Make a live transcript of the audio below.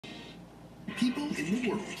People in the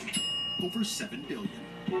world, over 7 billion.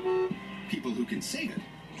 People who can save it.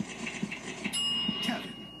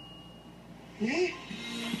 Kevin.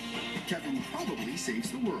 Kevin probably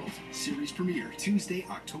saves the world. Series premiere Tuesday,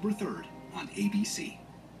 October 3rd on ABC.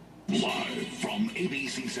 Live from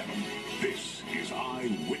ABC-7, this is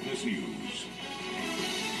Eyewitness News.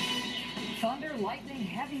 Thunder, lightning,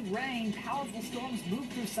 heavy rain, powerful storms move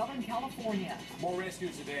through Southern California. More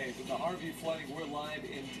rescues today from the Harvey flooding. We're live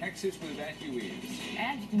in Texas with evacuees.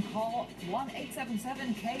 And you can call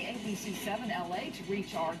 1-877-KABC-7-LA to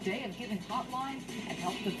reach our Day of Giving hotline and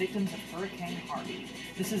help the victims of Hurricane Harvey.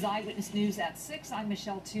 This is Eyewitness News at 6. I'm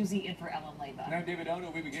Michelle Tuzee in for Leyva. Now, David Ono,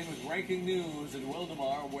 we begin with breaking news in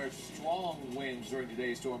Wildomar, where strong winds during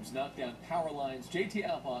today's storms knocked down power lines. JT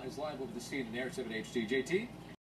Alpon is live over the scene in Air 7 HD. JT?